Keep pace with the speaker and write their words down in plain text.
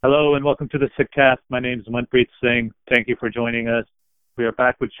Hello and welcome to the Sikh Cast. My name is Manpreet Singh. Thank you for joining us. We are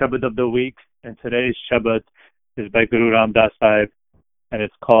back with Shabad of the Week, and today's Shabad is by Guru Ramdas Sahib, and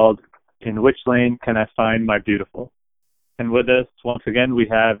it's called, In Which Lane Can I Find My Beautiful? And with us, once again, we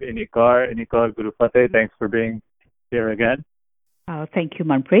have Inni Kaur. Inni Kaur, Guru Fateh, thanks for being here again. Thank you,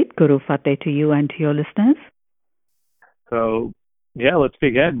 Manpreet. Guru Fateh to you and to your listeners. So, let's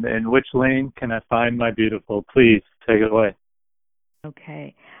begin. In which lane can I find my beautiful? Please, take it away.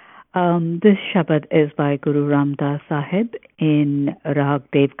 Okay. This Shabad is by Guru Ramdas Sahib in Rag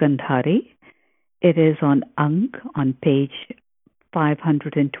Dev-Gandhari. It is on Ang, on page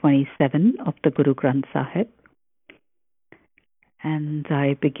 527 of the Guru Granth Sahib. And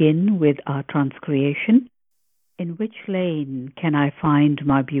I begin with our transcreation. In which lane can I find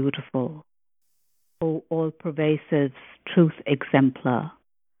my beautiful? O all-pervasive truth-exemplar,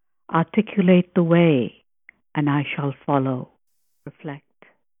 articulate the way, and I shall follow. Reflect.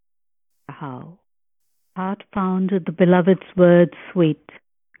 How? Heart found the beloved's words sweet,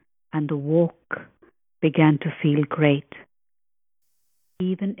 and the walk began to feel great.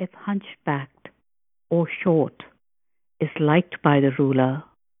 Even if hunch-backed or short is liked by the ruler,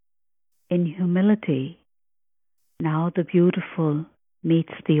 in humility, now the beautiful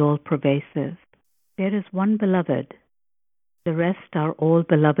meets the all-pervasive. There is one beloved, the rest are all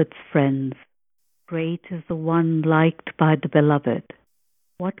beloved's friends. Great is the one liked by the beloved.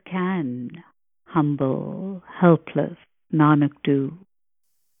 What can humble, helpless Nanak do?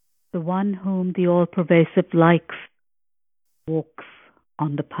 The one whom the all-pervasive likes walks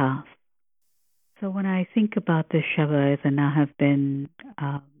on the path. So when I think about this Shabad, and I have been,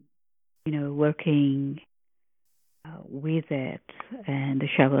 working with it, and the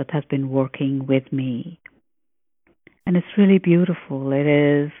Shabad has been working with me, and it's really beautiful. It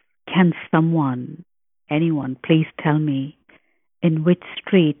is, can someone, anyone, please tell me in which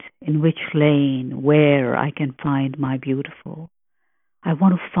street, in which lane, where I can find my beautiful. I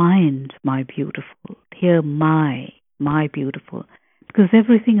want to find my beautiful. Hear my beautiful. Because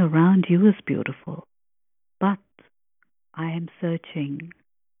everything around you is beautiful. But I am searching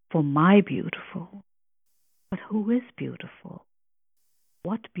for my beautiful. But who is beautiful?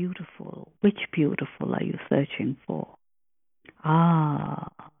 What beautiful? Which beautiful are you searching for?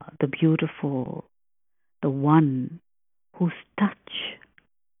 The beautiful, the one whose touch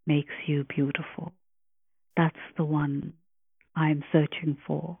makes you beautiful. That's the one I'm searching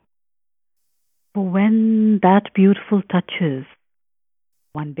for. For when that beautiful touches,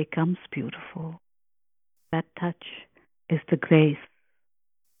 one becomes beautiful. That touch is the grace,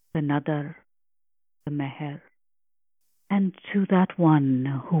 the nadar, the meher. And to that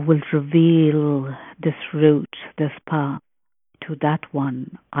one who will reveal this route, this path, to that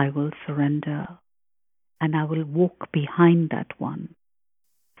one I will surrender, and I will walk behind that one.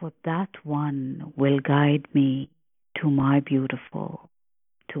 For that one will guide me to my beautiful,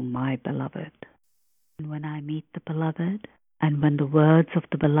 to my beloved. And when I meet the beloved, and when the words of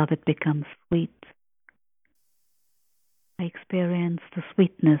the beloved become sweet, I experience the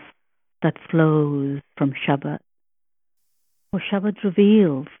sweetness that flows from Shabad. For Shabad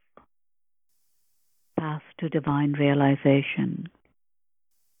reveals path to divine realization.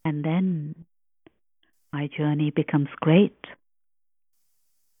 And then my journey becomes great.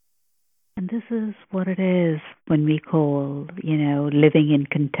 And this is what it is when we call, living in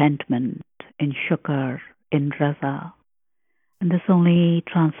contentment, in shukr, in raza. And this only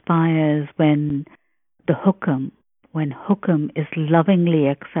transpires when when hukum is lovingly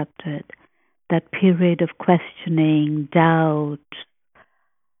accepted, that period of questioning, doubt,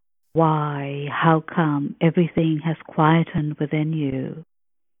 why, how come, everything has quietened within you,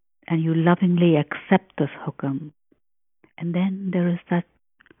 and you lovingly accept this hukum. And then there is that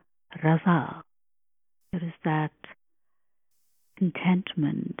raza, there is that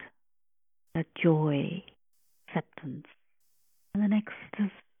contentment, that joy, acceptance. And the next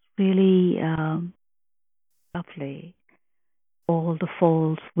is really lovely. All the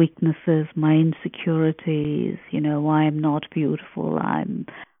false weaknesses, my insecurities, I am not beautiful, I'm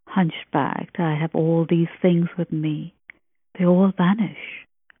hunchbacked, I have all these things with me. They all vanish.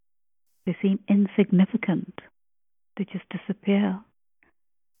 They seem insignificant. They just disappear.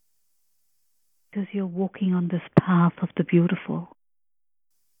 Because you're walking on this path of the beautiful.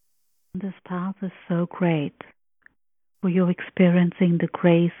 And this path is so great, where you're experiencing the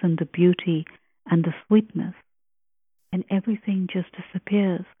grace and the beauty and the sweetness, and everything just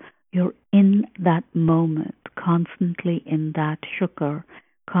disappears. You're in that moment, constantly in that shukr,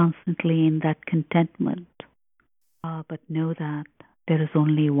 constantly in that contentment. But know that there is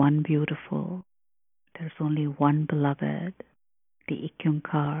only one beautiful, there's only one beloved, the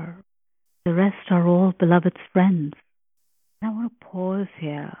Ikyunkar. The rest are all beloved's friends. I want to pause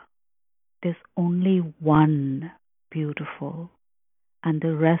here. There's only one beautiful, and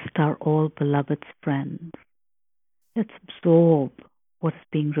the rest are all beloved's friends. Let's absorb what is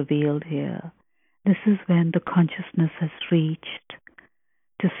being revealed here. This is when the consciousness has reached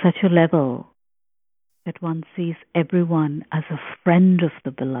to such a level that one sees everyone as a friend of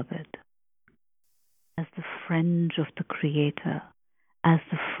the beloved, as the friend of the Creator, as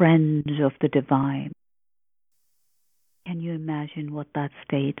the friend of the divine. Can you imagine what that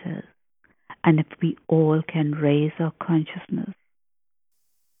state is? And if we all can raise our consciousness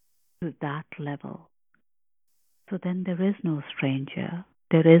to that level, so then there is no stranger,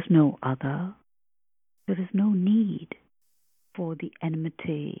 there is no other, there is no need for the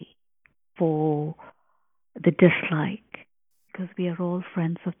enmity, for the dislike, because we are all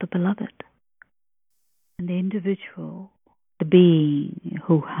friends of the beloved. And the individual, the being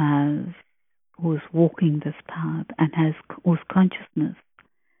who is walking this path and whose consciousness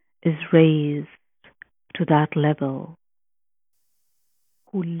is raised to that level,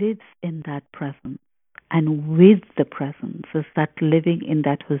 who lives in that presence and with the presence, is that living in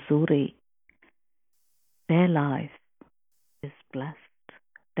that huzuri, their life is blessed,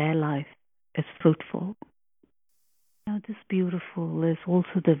 their life is fruitful. Now this beautiful is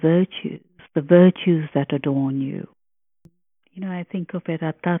also the virtues that adorn you. I think of it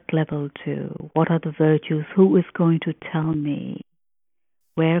at that level too. What are the virtues? Who is going to tell me?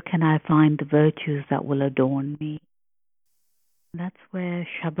 Where can I find the virtues that will adorn me? That's where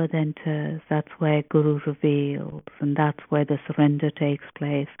Sabad enters, that's where Guru reveals, and that's where the surrender takes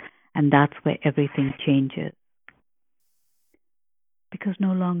place, and that's where everything changes. Because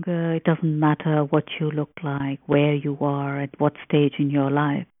no longer, it doesn't matter what you look like, where you are, at what stage in your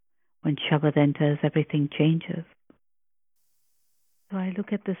life. When Sabad enters, everything changes. So I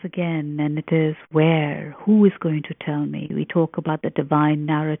look at this again, and it is who is going to tell me? We talk about the divine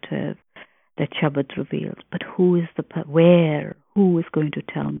narrative that Sabad reveals, but who is who is going to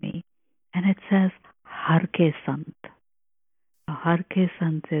tell me? And it says, Har ke Sant. Now, Har ke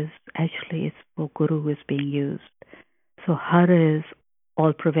Sant is actually, it's for Guru is being used. So Har is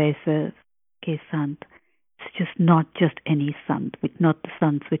all-pervasive, ke Sant. It's just not just any Sant, not the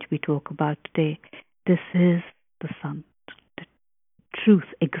Sants which we talk about today. This is the Sant, the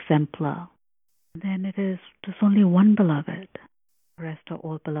Truth-Exemplar. Then there's only one beloved. The rest are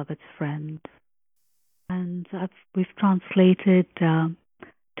all beloved's friends. And we've translated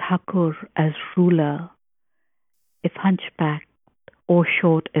Thakur as ruler. If hunchbacked or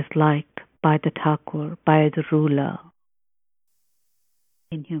short is liked by the Thakur, by the ruler,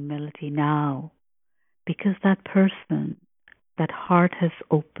 in humility now, because that person, that heart has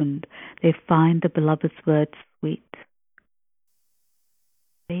opened, they find the beloved's words sweet.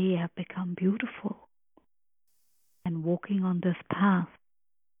 They have become beautiful. And walking on this path,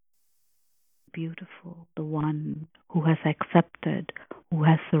 beautiful, the one who has accepted, who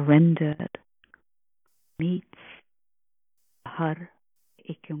has surrendered, meets Har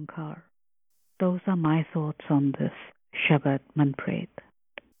Ikyunkar. Those are my thoughts on this Sabad, Manpreet.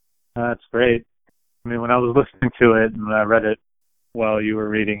 That's great. I mean, when I was listening to it and I read it while you were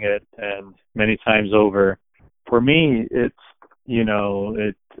reading it and many times over, for me, it's,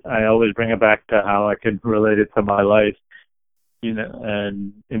 I always bring it back to how I could relate it to my life,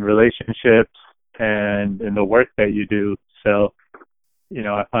 and in relationships and in the work that you do. So,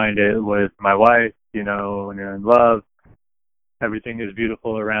 I find it with my wife, when you're in love, everything is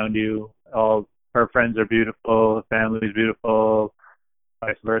beautiful around you. All her friends are beautiful, family is beautiful,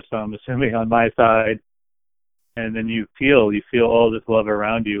 vice versa, I'm assuming on my side. And then you feel all this love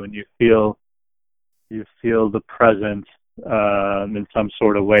around you, and you feel the presence in some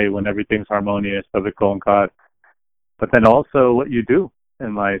sort of way when everything's harmonious of the Onkar. But then also what you do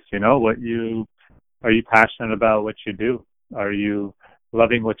in life, are you passionate about what you do? Are you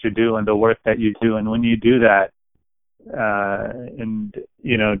loving what you do and the work that you do? And when you do that,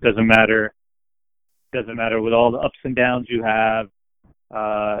 it doesn't matter with all the ups and downs you have,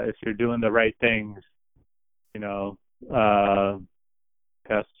 if you're doing the right things, because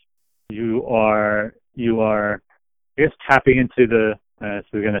you are, I guess, tapping into this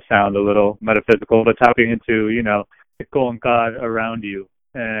is going to sound a little metaphysical, but tapping into, the God around you.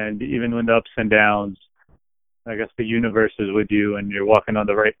 And even when the ups and downs, I guess the universe is with you and you're walking on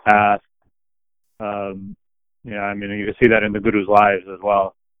the right path. You can see that in the Guru's lives as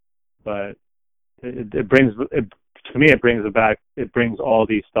well. But it brings all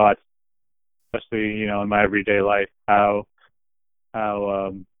these thoughts, especially, in my everyday life, how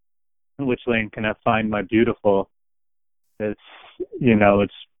in which lane can I find my beautiful? It's,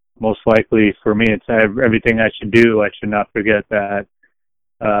 it's most likely for me, it's everything I should do. I should not forget that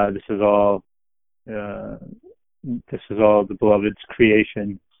this is all the beloved's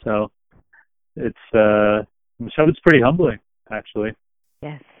creation. So it's pretty humbling, actually.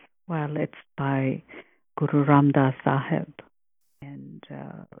 Yes. Well, it's by Guru Ramdas Sahib, and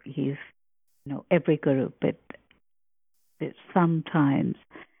he's, every guru, but sometimes,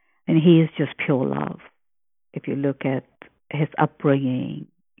 and he is just pure love. If you look at his upbringing,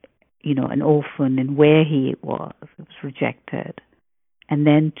 an orphan, and where he was rejected, and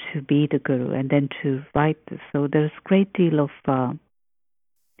then to be the guru, and then to write this. So there's a great deal of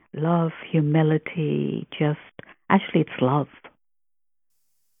love, humility, actually it's love.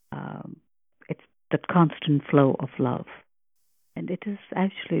 It's the constant flow of love. And it is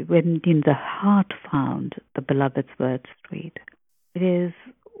actually when in the heart found the beloved's word sweet. It is,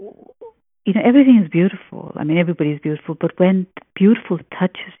 everything is beautiful. I mean, everybody is beautiful, but when beautiful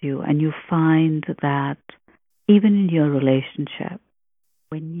touches you and you find that even in your relationship,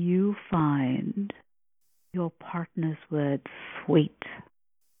 when you find your partner's words sweet,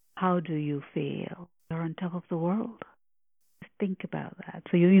 how do you feel? You're on top of the world. Just think about that.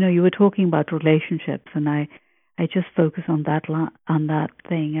 So you were talking about relationships, and I just focus on that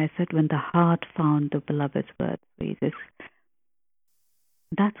thing. I said when the heart found the beloved's word sweet.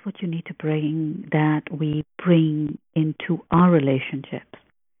 That's what you need to bring. That we bring into our relationships.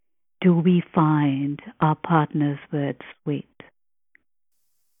 Do we find our partner's words sweet?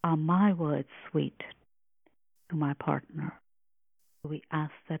 Are my words sweet to my partner? Do we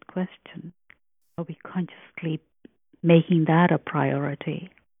ask that question? Are we consciously making that a priority?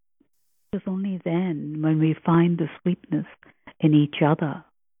 Because only then, when we find the sweetness in each other,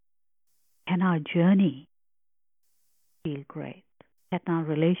 can our journey feel great? Can our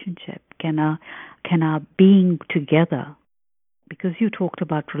relationship, can our being together? Because you talked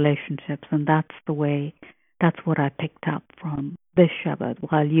about relationships, and that's what I picked up from this Shabad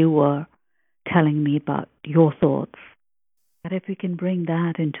while you were telling me about your thoughts. That if we can bring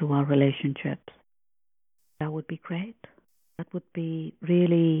that into our relationships, that would be great. That would be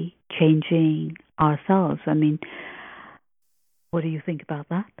really changing ourselves. I mean, what do you think about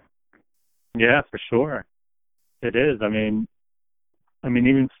that? Yeah, for sure. It is. I mean,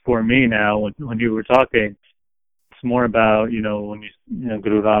 even for me now, when you were talking, it's more about, when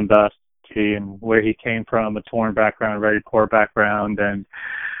Guru Ramdas Ji and where he came from, a torn background, very poor background, and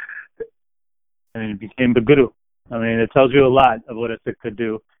he became the Guru. I mean, it tells you a lot of what a Sikh could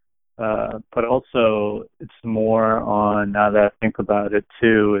do. But also, it's more on, now that I think about it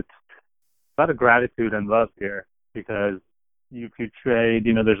too, it's about a gratitude and love here. Because if you trade,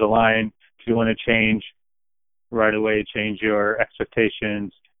 there's a line, if you want to change right away, change your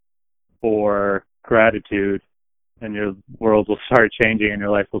expectations for gratitude, and your world will start changing and your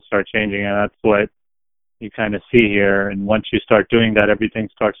life will start changing. And that's what you kind of see here. And once you start doing that, everything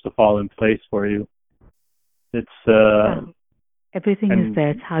starts to fall in place for you. It's everything is there.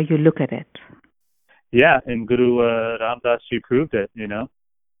 It's how you look at it. Yeah, and Guru Ramdas Ji proved it,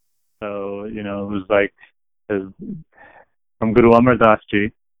 So, it was like from Guru Amar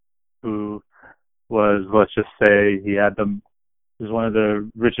Ji, who was, let's just say, he was one of the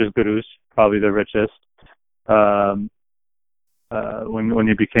richest gurus, probably the richest, when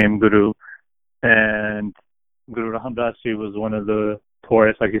he became Guru. And Guru Ramdas Ji was one of the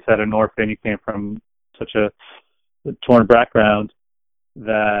poorest, like you said, an orphan. He came from such a torn background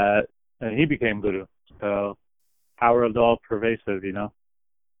that he became Guru. So, power of the all-pervasive,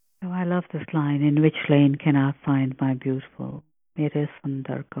 Oh, I love this line. In which lane can I find my beautiful? Mere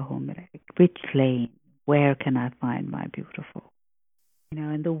sundar kaho mere. Which lane? Where can I find my beautiful?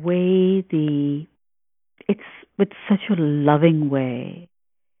 And the way it's with such a loving way,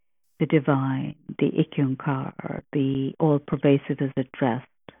 the divine, the Ikyunkar, the all-pervasive is addressed.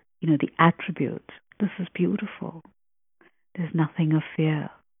 The attributes. This is beautiful. There's nothing of fear.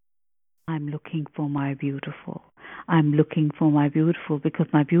 I'm looking for my beautiful. I'm looking for my beautiful because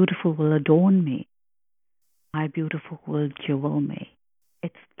my beautiful will adorn me. My beautiful will jewel me.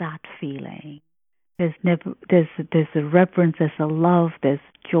 It's that feeling. There's a reverence, there's a love, there's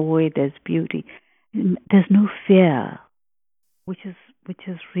joy, there's beauty. There's no fear, which is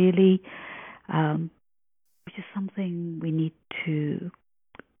really, which is something we need to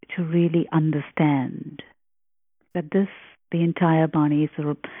really understand. That the entire Bani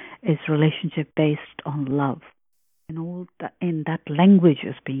is relationship based on love, and all that, in that language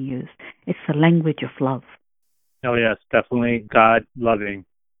is being used. It's the language of love. Oh yes, definitely God loving,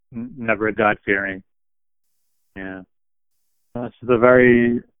 never God fearing. Yeah, this is a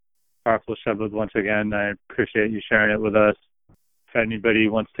very Powerful Shabad once again. I appreciate you sharing it with us. If anybody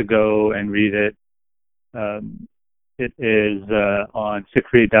wants to go and read it, it is on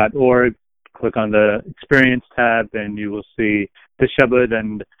sikri.org. Click on the Experience tab and you will see the Shabad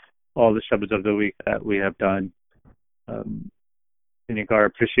and all the Shabads of the week that we have done. Inni Kaur,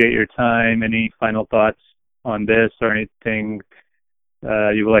 appreciate your time. Any final thoughts on this or anything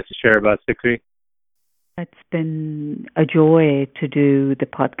you would like to share about Sikri? It's been a joy to do the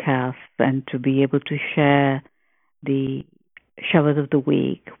podcast and to be able to share the Shabad of the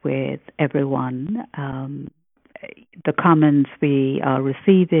week with everyone. The comments we are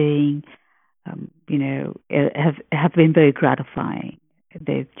receiving, have been very gratifying.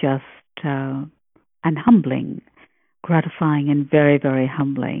 They've just and humbling, gratifying and very, very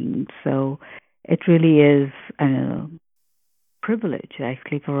humbling. So it really is a privilege,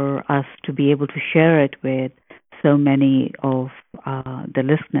 actually, for us to be able to share it with so many of the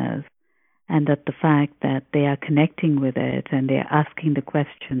listeners, and that the fact that they are connecting with it and they're asking the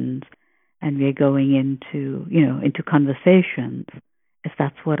questions, and we're going into conversations, if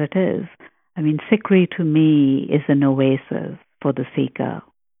that's what it is. I mean, Sikri to me is an oasis for the seeker.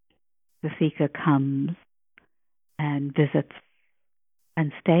 The seeker comes and visits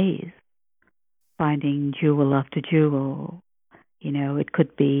and stays, finding jewel after jewel. It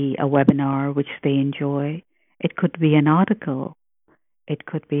could be a webinar which they enjoy. It could be an article. It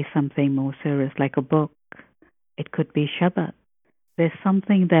could be something more serious like a book. It could be Shabad. There's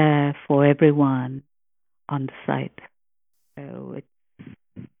something there for everyone on the site. So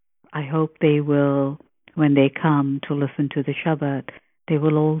I hope they will, when they come to listen to the Shabad, they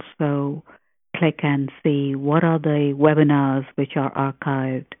will also click and see what are the webinars which are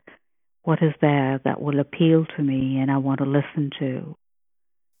archived. What is there that will appeal to me and I want to listen to?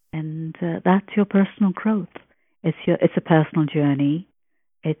 And that's your personal growth. It's a personal journey.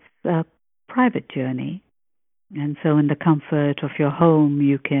 It's a private journey. And so in the comfort of your home,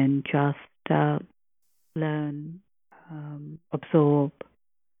 you can just learn, absorb,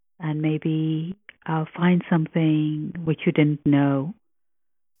 and maybe find something which you didn't know,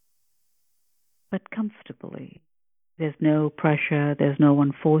 but comfortably. There's no pressure. There's no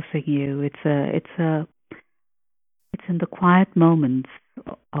one forcing you. It's in the quiet moments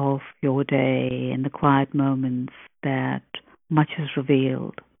of your day, in the quiet moments that much is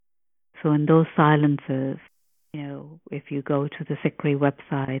revealed. So in those silences, if you go to the Sikri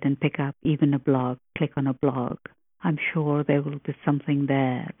website and pick up even a blog, click on a blog, I'm sure there will be something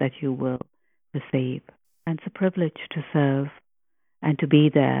there that you will receive. And it's a privilege to serve and to be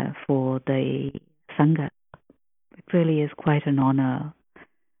there for the Sangha. It really is quite an honor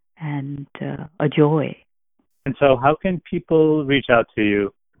and a joy. And so how can people reach out to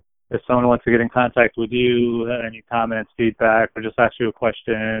you? If someone wants to get in contact with you, any comments, feedback, or just ask you a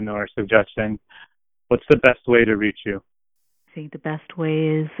question or a suggestion, what's the best way to reach you? I think the best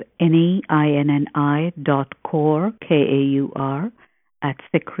way is inni.kaur, Kaur,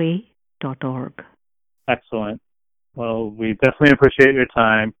 @sikri.org. Excellent. Well, we definitely appreciate your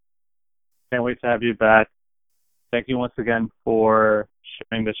time. Can't wait to have you back. Thank you once again for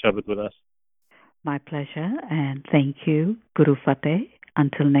sharing the Shabad with us. My pleasure, and thank you, Guru Fateh.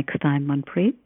 Until next time, Manpreet.